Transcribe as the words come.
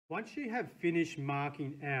Once you have finished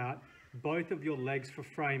marking out both of your legs for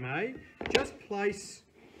frame A, just place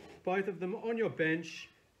both of them on your bench,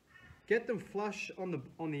 get them flush on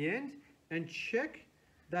the end, and check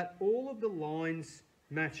that all of the lines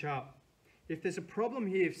match up. If there's a problem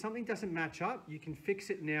here, if something doesn't match up, you can fix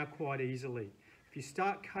it now quite easily. If you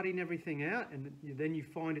start cutting everything out and then you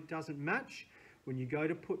find it doesn't match, when you go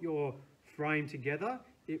to put your frame together,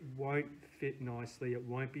 it won't fit nicely, it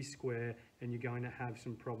won't be square, and you're going to have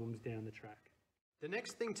some problems down the track. The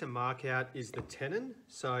next thing to mark out is the tenon.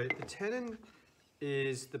 So the tenon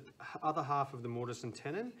is the other half of the mortise and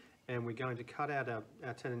tenon, and we're going to cut out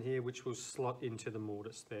our tenon here, which will slot into the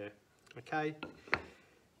mortise there. Okay.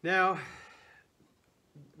 Now,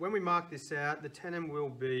 when we mark this out, the tenon will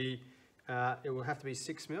be, it will have to be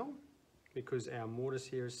 6 mil because our mortise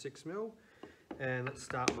here is 6 mil. And let's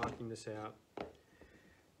start marking this out.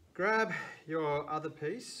 Grab your other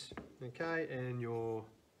piece, okay, and your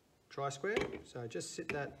tri-square. So just sit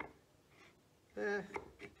that there.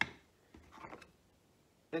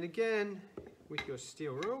 And again, with your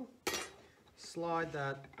steel rule, slide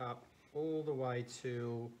that up all the way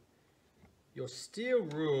till your steel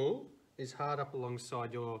rule is hard up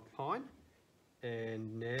alongside your pine.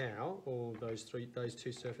 And now all those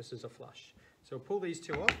two surfaces are flush. So pull these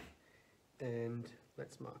two off and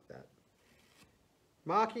let's mark that.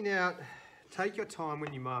 Marking out, take your time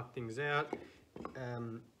when you mark things out.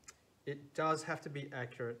 It does have to be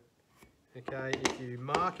accurate. Okay, if you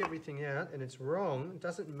mark everything out and it's wrong, it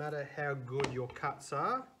doesn't matter how good your cuts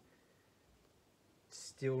are, it's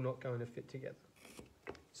still not going to fit together.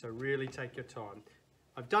 So really take your time.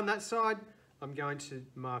 I've done that side, I'm going to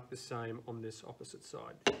mark the same on this opposite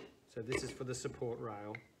side. So this is for the support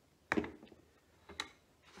rail.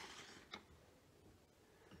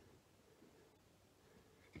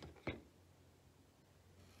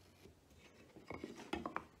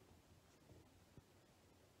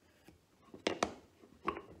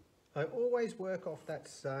 I always work off that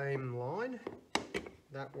same line,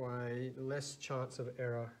 that way less chance of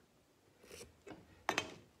error. So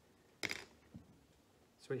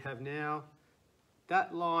we have now,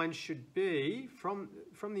 that line should be, from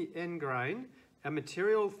the end grain, our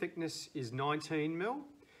material thickness is 19 mil,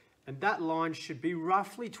 and that line should be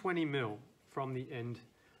roughly 20 mil from the end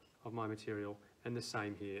of my material, and the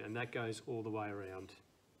same here, and that goes all the way around.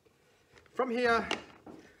 From here,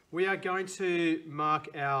 we are going to mark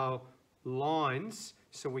our lines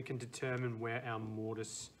so we can determine where our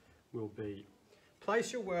mortise will be.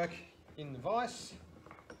 Place your work in the vise,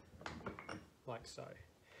 like so.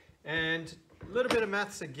 And a little bit of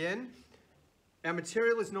maths again. Our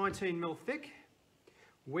material is 19 mil thick.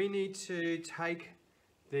 We need to take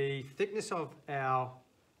the thickness of our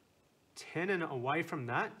tenon away from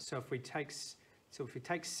that. So if we take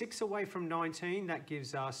 6 away from 19, that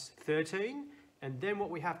gives us 13. And then what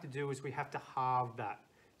we have to do is we have to halve that.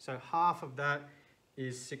 So half of that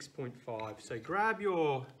is 6.5. So grab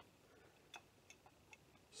your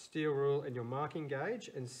steel rule and your marking gauge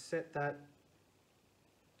and set that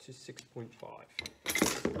to 6.5.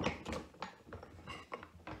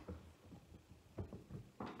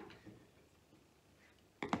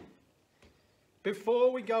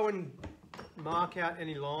 Before we go and mark out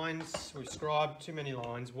any lines, we've scribed too many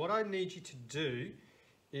lines, what I need you to do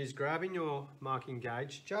is grabbing your marking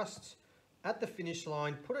gauge, just at the finish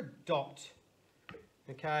line, put a dot,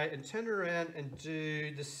 okay, and turn it around and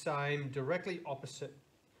do the same directly opposite.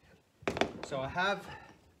 So I have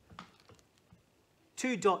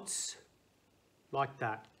 2 dots like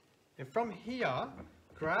that. And from here,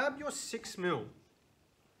 grab your 6 mil.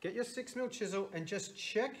 Get your 6 mil chisel and just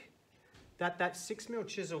check that that 6 mil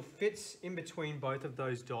chisel fits in between both of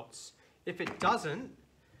those dots. If it doesn't,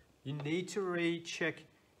 you need to recheck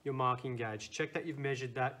your marking gauge. Check that you've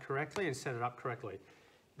measured that correctly and set it up correctly.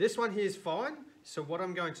 This one here is fine. So what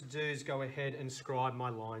I'm going to do is go ahead and scribe my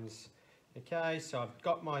lines. Okay, so I've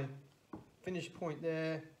got my finish point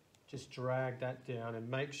there. Just drag that down and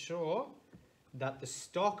make sure that the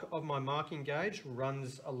stock of my marking gauge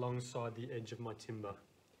runs alongside the edge of my timber.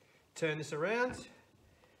 Turn this around,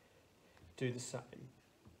 do the same.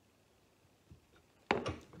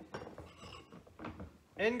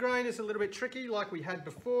 End grain is a little bit tricky like we had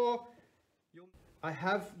before. I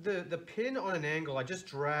have the pin on an angle, I just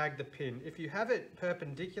drag the pin. If you have it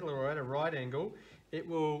perpendicular or at a right angle, it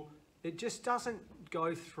just doesn't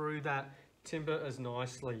go through that timber as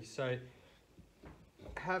nicely. So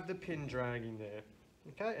have the pin dragging there.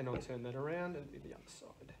 Okay, and I'll turn that around and do the other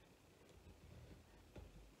side.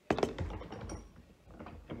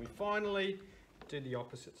 And we finally do the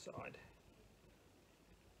opposite side.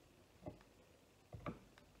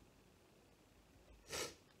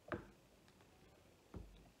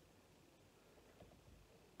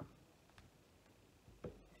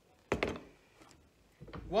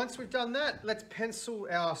 Once we've done that, let's pencil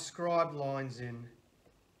our scribe lines in.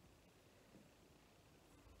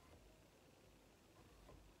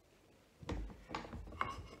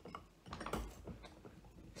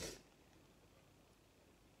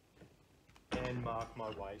 And mark my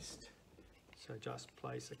waist. So just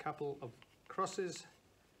place a couple of crosses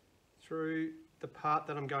through the part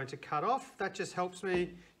that I'm going to cut off. That just helps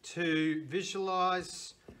me to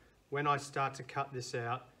visualize when I start to cut this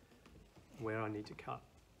out where I need to cut.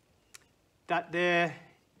 That there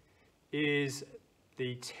is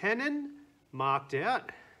the tenon marked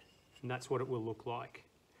out, and that's what it will look like.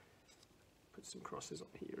 Put some crosses on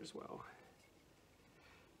here as well.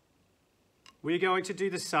 We're going to do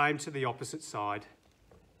the same to the opposite side.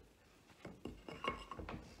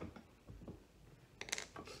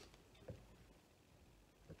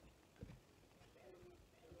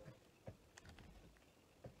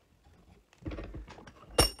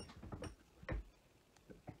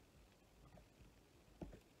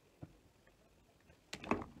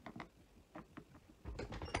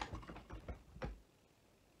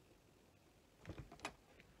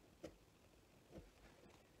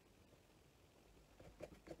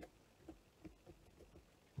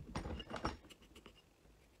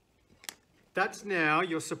 That's now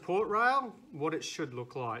your support rail, what it should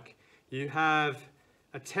look like. You have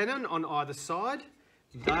a tenon on either side.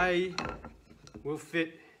 They will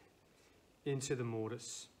fit into the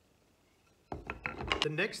mortise. The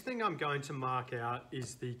next thing I'm going to mark out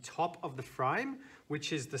is the top of the frame,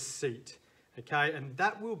 which is the seat. Okay, and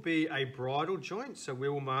that will be a bridle joint, so we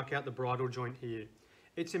will mark out the bridle joint here.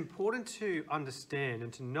 It's important to understand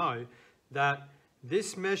and to know that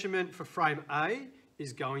this measurement for frame A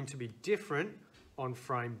is going to be different on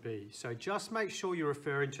frame B. So just make sure you're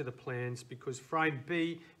referring to the plans because frame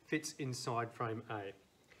B fits inside frame A.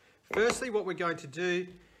 Firstly, what we're going to do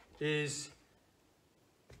is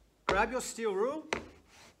grab your steel rule,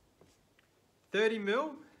 30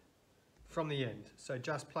 mil from the end. So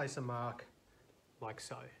just place a mark like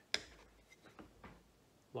so,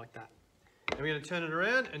 like that. And we're going to turn it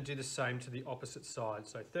around and do the same to the opposite side.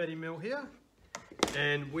 So 30 mil here.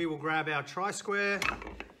 And we will grab our tri-square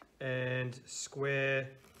and square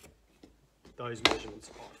those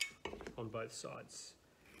measurements off on both sides.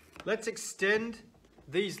 Let's extend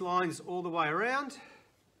these lines all the way around.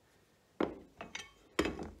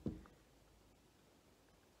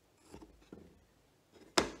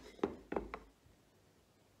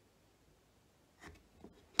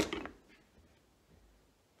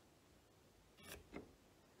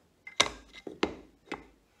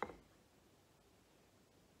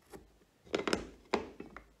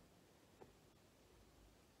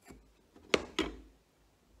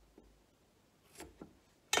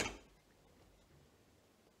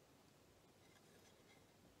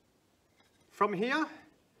 From here,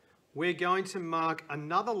 we're going to mark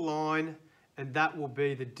another line, and that will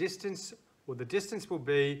be the distance, or the distance will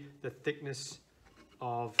be the thickness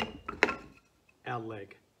of our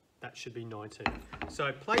leg. That should be 19.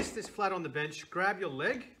 So place this flat on the bench, grab your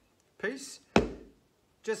leg piece,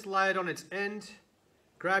 just lay it on its end,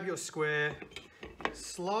 grab your square,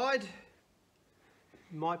 slide,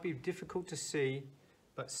 might be difficult to see,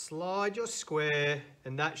 but slide your square,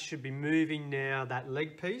 and that should be moving now, that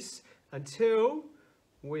leg piece, until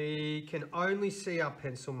we can only see our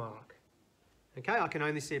pencil mark. Okay, I can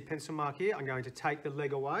only see a pencil mark here. I'm going to take the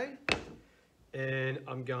leg away and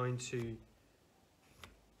I'm going to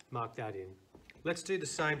mark that in. Let's do the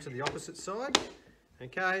same to the opposite side.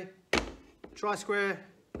 Okay, tri-square,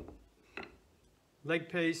 leg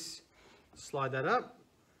piece, slide that up,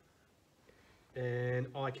 and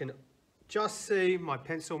I can just see my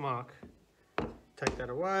pencil mark. Take that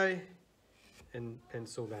away and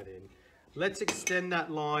pencil that in. Let's extend that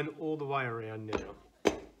line all the way around now.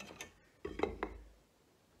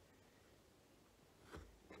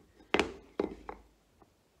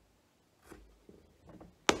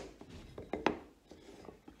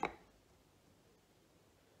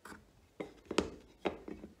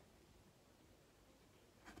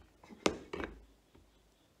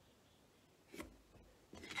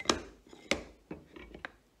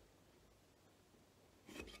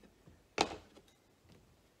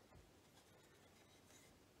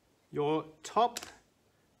 Your top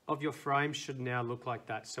of your frame should now look like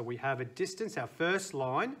that. So we have a distance, our first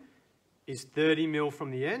line is 30 mil from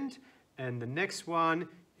the end, and the next one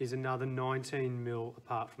is another 19 mil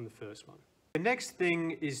apart from the first one. The next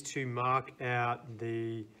thing is to mark out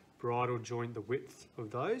the bridle joint, the width of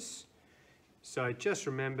those. So just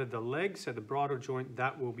remember the leg, so the bridle joint,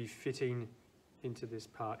 that will be fitting into this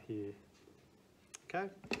part here. Okay?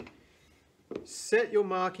 Set your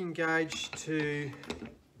marking gauge to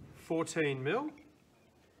 14 mil.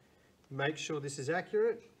 Make sure this is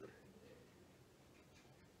accurate.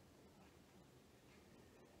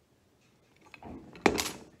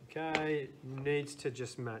 Okay, needs to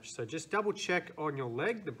just match. So just double check on your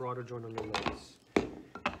leg, the bridle joint on your legs.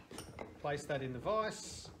 Place that in the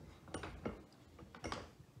vise.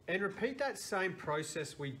 And repeat that same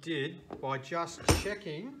process we did by just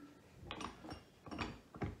checking.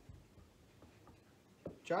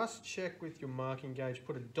 Just check with your marking gauge.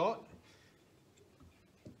 Put a dot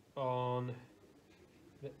on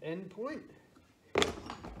the end point.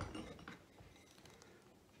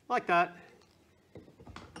 Like that.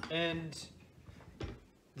 And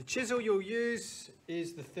the chisel you'll use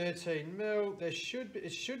is the 13 mil. It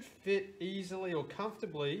should fit easily or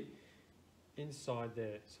comfortably inside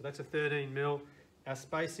there. So that's a 13 mil. Our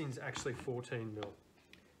spacing is actually 14 mil.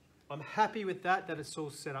 I'm happy with that it's all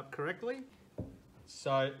set up correctly.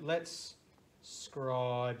 So let's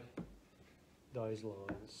scribe those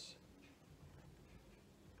lines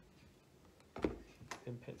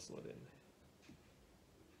and pencil it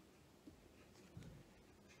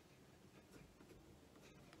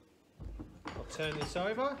in. I'll turn this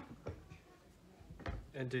over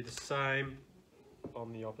and do the same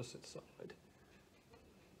on the opposite side.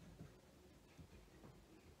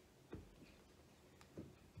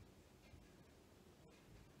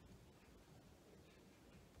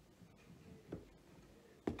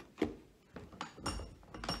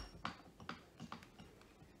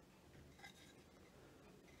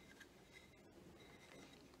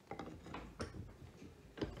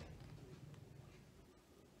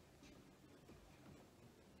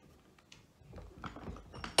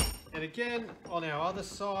 And again, on our other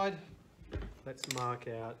side, let's mark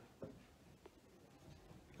out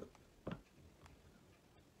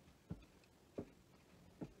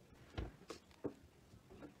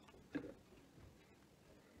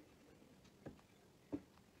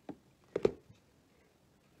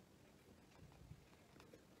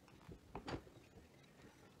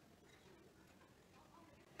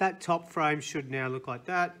that top frame should now look like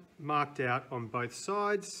that, marked out on both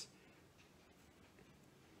sides.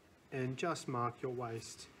 And just mark your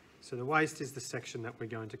waist. So the waist is the section that we're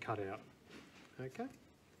going to cut out. Okay.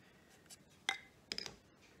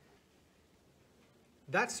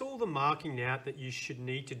 That's all the marking out that you should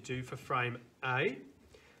need to do for frame A.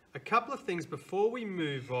 A couple of things before we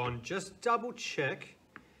move on, just double check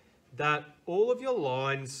that all of your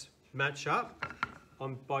lines match up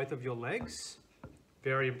on both of your legs.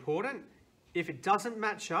 Very important. If it doesn't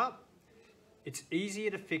match up, it's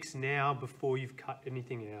easier to fix now before you've cut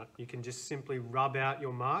anything out. You can just simply rub out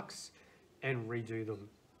your marks and redo them.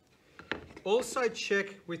 Also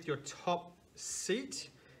check with your top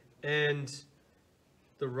seat and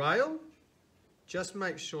the rail. Just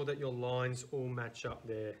make sure that your lines all match up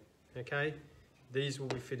there, okay? These will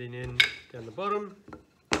be fitting in down the bottom.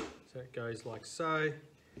 So it goes like so.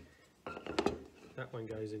 That one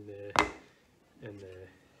goes in there and there.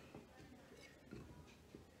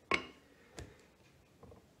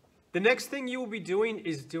 The next thing you will be doing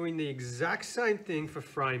is doing the exact same thing for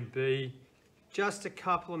frame B. Just a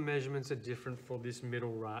couple of measurements are different for this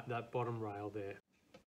middle rail, that bottom rail there.